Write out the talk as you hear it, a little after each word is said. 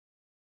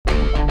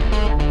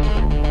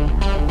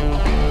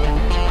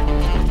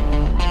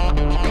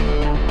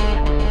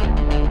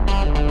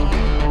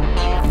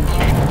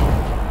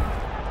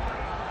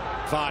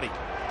Vardy.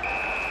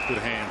 Good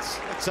hands.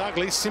 It's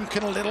ugly.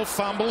 Simpkin a little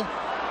fumble.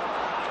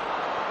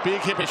 Big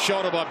hip and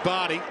shoulder by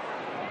Vardy.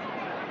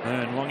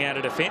 And long out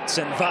of defence,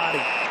 and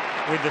Vardy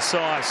with the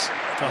size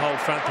to hold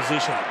front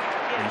position.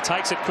 And he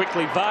takes it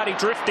quickly. Vardy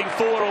drifting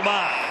forward or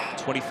mark.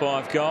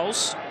 25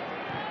 goals.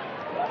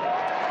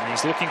 And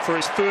he's looking for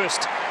his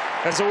first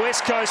as a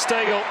West Coast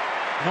Eagle.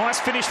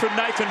 Nice finish from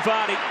Nathan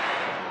Vardy.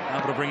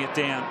 Able to bring it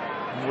down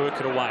and work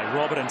it away.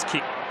 Robertson's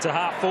kick to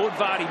half forward.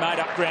 Vardy made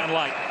up ground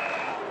late.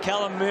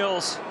 Callum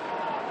Mills.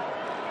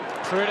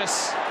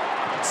 Prentice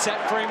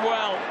sat for him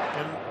well.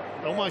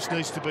 And almost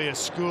needs to be a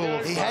school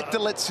of... He had to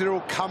let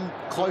Cyril come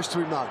close to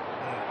him, though.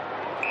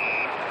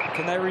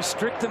 Can they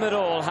restrict them at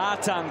all?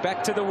 Hartung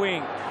back to the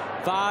wing.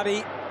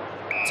 Vardy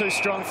too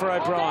strong for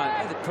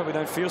O'Brien. They probably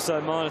don't feel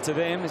so minor to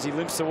them as he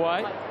limps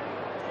away.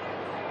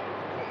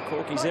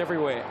 Corky's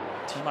everywhere.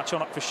 Too much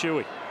on it for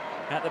Shuey.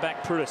 Out the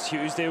back, Prentice.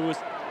 Hughes there was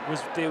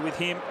there with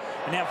him.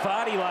 And now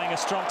Vardy laying a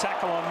strong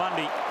tackle on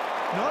Monday.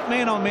 Not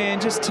man on man,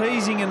 just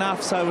teasing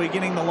enough so we're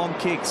getting the long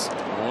kicks.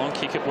 A long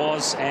kick it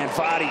was, and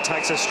Vardy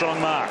takes a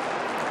strong mark.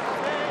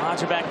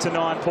 Larger back to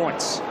 9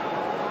 points.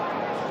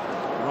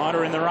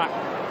 Ryder in the ruck,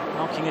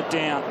 knocking it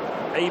down.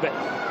 Ebert,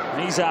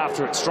 he's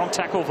after it. Strong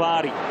tackle,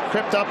 Vardy.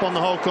 Crept up on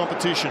the whole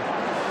competition.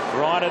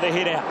 Ryder the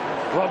hit out.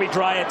 Robbie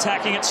Dray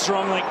attacking it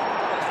strongly.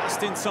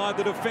 Just inside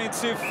the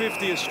defensive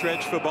 50th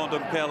stretch for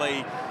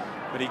Bontempelli.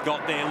 But he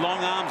got there.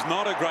 Long arms,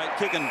 not a great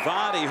kick. And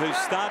Vardy, who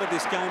started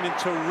this game in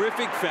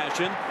terrific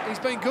fashion. He's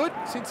been good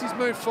since he's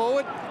moved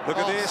forward. Look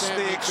at this,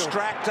 the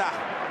extractor.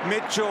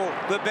 Mitchell,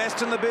 the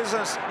best in the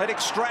business at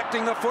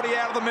extracting the footy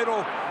out of the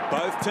middle.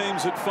 Both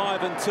teams at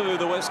 5-2,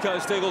 the West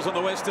Coast Eagles and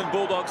the Western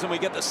Bulldogs, and we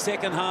get the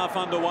second half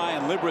underway.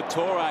 And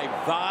Liberatore,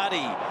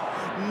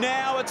 Vardy.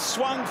 Now it's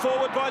swung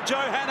forward by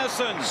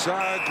Johannisen.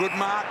 So good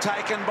mark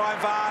taken by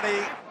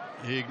Vardy.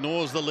 He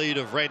ignores the lead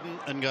of Redden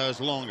and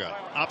goes longer.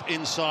 Up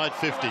inside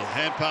 50.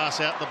 Hand pass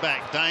out the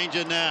back.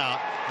 Danger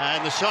now.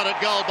 And the shot at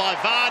goal by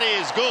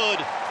Vardy is good.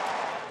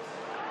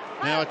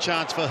 Now a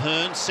chance for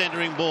Hearn.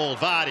 Centering ball.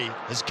 Vardy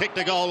has kicked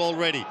a goal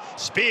already.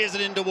 Spears it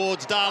in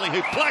towards Darling,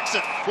 who plucks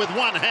it with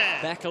one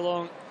hand. Back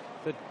along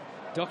the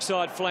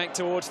dockside flank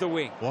towards the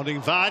wing.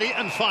 Wanting Vardy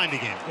and finding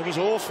him. It was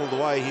awful the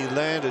way he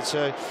landed,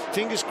 so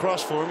fingers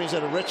crossed for him. He's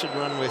had a wretched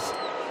run with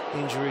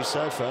injuries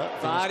so far.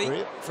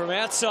 Vardy from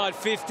outside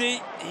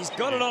 50. He's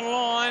got it on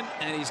line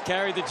and he's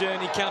carried the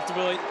journey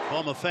comfortably.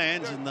 Bomber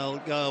fans, and they'll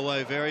go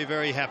away very,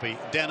 very happy.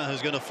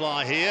 Danaher's going to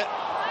fly here,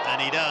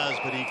 and he does,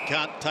 but he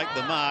can't take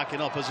the mark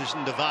in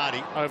opposition to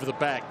Vardy. Over the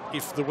back,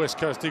 if the West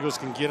Coast Eagles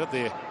can get it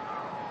there.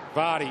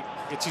 Vardy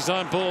gets his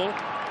own ball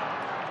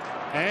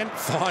and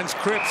finds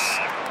Cripps.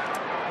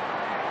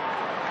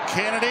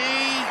 Kennedy,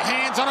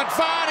 hands on it.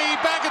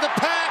 Vardy back at the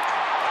pack.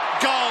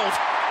 Gold.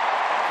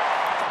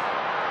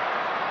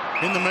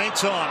 In the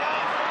meantime,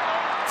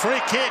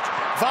 free kick.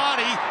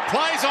 Vardy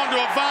plays onto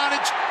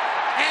advantage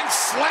and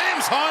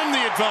slams home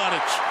the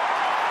advantage.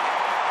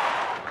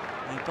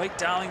 He beat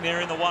Darling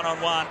there in the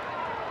one-on-one.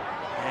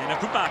 And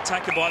a good mark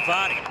taken by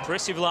Vardy.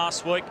 Impressive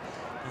last week.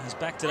 And he's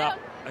backed it up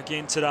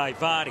again today.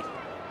 Vardy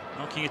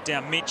knocking it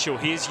down. Mitchell,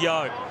 here's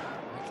Yo.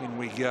 In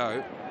we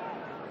go.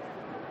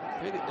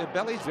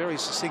 Belly's very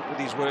succinct with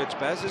his words,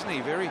 Baz, isn't he?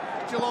 Very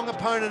Geelong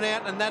opponent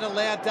out, and that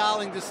allowed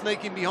Darling to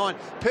sneak in behind.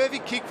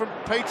 Perfect kick from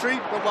Petrie,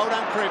 but well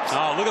done, Cripps.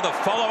 Oh, look at the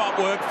follow-up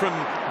work from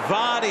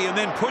Vardy and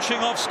then pushing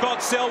off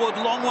Scott Selwood.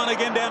 Long one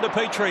again down to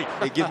Petrie.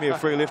 He give me a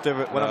free lift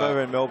when I'm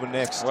over in Melbourne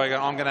next. I'm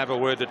going to have a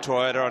word to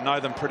Toyota. I know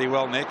them pretty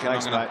well, Nick.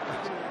 Thanks, mate.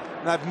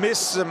 They've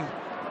missed some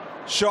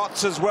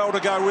shots as well to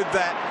go with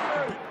that.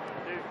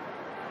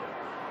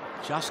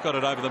 Just got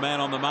it over the man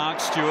on the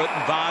mark, Stewart,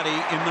 and Vardy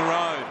in the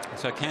road.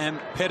 So Cam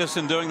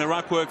Pedersen doing the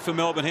ruck work for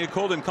Melbourne here.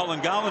 Called him Colin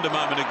Garland a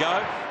moment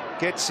ago.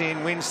 Gets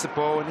in, wins the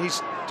ball, and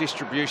his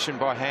distribution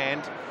by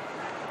hand.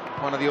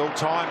 One of the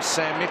all-time,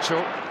 Sam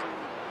Mitchell.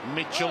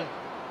 Mitchell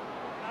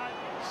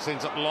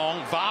sends it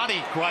long.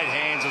 Vardy, great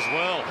hands as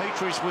well.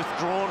 Petrie's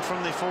withdrawn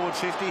from the forward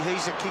 50.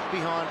 He's a kick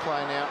behind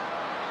play now.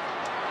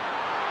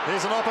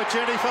 There's an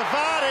opportunity for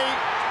Vardy.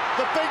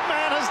 The big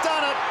man has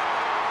done it.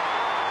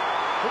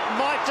 It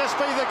might just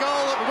be the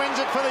goal that wins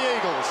it for the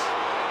Eagles.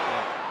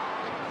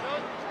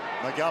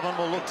 McGovern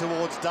will look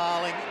towards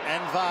Darling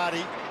and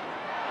Vardy.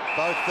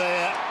 Both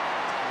there.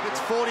 It's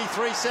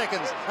 43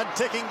 seconds and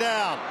ticking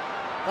down.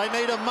 They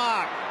need a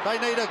mark. They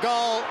need a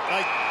goal.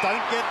 They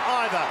don't get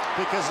either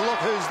because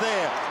look who's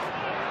there.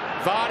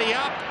 Vardy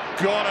up.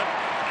 Got it.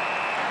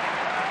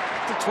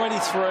 To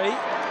 23.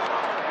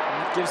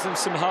 That gives them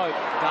some hope.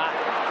 But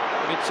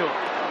Mitchell.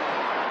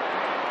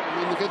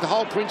 Look at the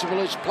whole principle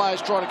is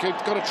players got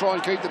to try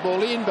and keep the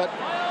ball in, but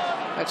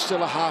that's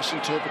still a harsh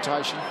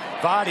interpretation.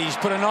 Vardy's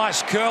put a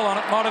nice curl on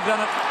it, might have done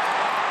it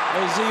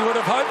as he would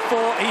have hoped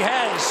for. He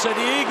has. So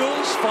the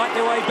Eagles fight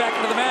their way back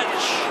into the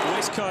match.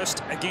 West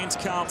Coast against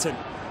Carlton.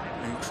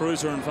 And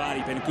Cruiser and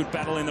Vardy been a good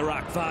battle in the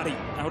ruck. Vardy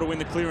able to win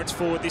the clearance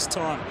forward this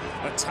time.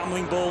 A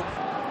tumbling ball.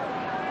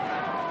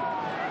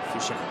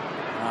 Fisher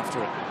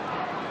after it.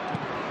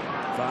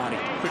 Vardy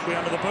quickly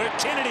under the boot.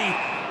 Kennedy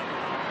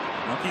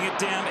knocking it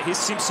down. Here's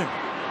Simpson.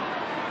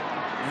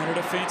 Out of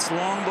defence,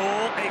 long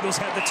ball. Eagles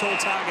have the tall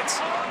targets.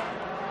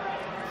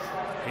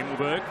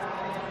 Himmelberg.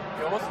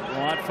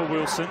 Wide for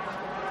Wilson.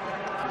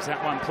 Gives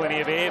that one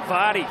plenty of air.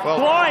 Vardy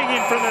flying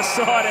in from the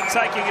side and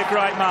taking a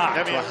great mark.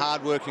 Having a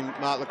hard-working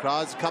Mark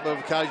Lacroix. A couple of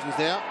occasions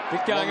now.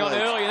 Bit going on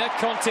early in that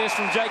contest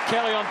from Jake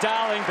Kelly on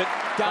Darling, but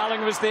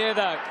Darling was there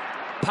though.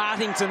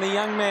 Partington, the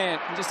young man,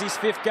 just his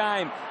 5th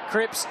game.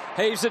 Cripps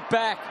heaves it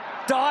back.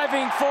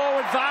 Diving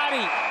forward,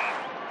 Vardy.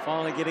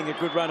 Finally getting a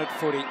good run at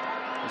footy.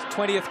 His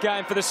 20th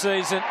game for the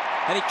season,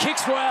 and he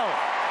kicks well.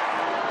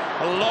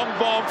 A long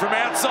bomb from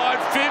outside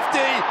 50,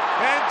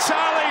 and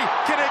Charlie,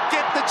 can it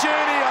get the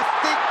journey? I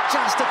think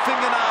just a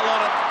fingernail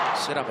on it.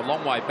 Set up a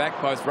long way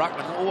back, both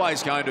ruckmen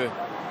always going to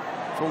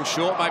fall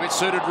short. Maybe it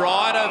suited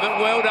Ryder,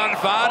 but well done,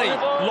 Vardy.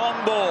 Long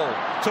ball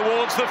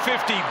towards the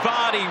 50.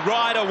 Vardy,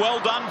 Ryder, well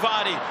done,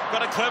 Vardy.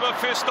 Got a clever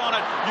fist on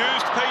it.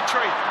 Used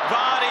Petrie.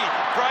 Vardy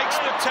breaks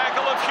the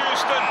tackle of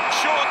Houston.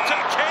 Short to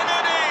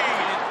Kennedy.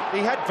 He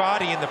had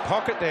Vardy in the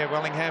pocket there,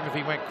 Wellingham, if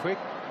he went quick.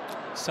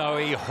 So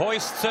he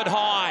hoists it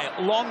high.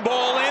 Long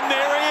ball in.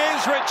 There he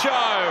is,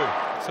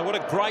 Richo. So what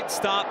a great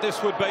start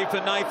this would be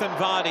for Nathan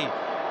Vardy.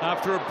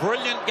 After a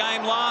brilliant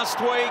game last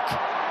week,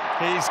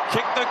 he's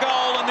kicked the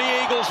goal and the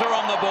Eagles are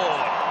on the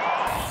board.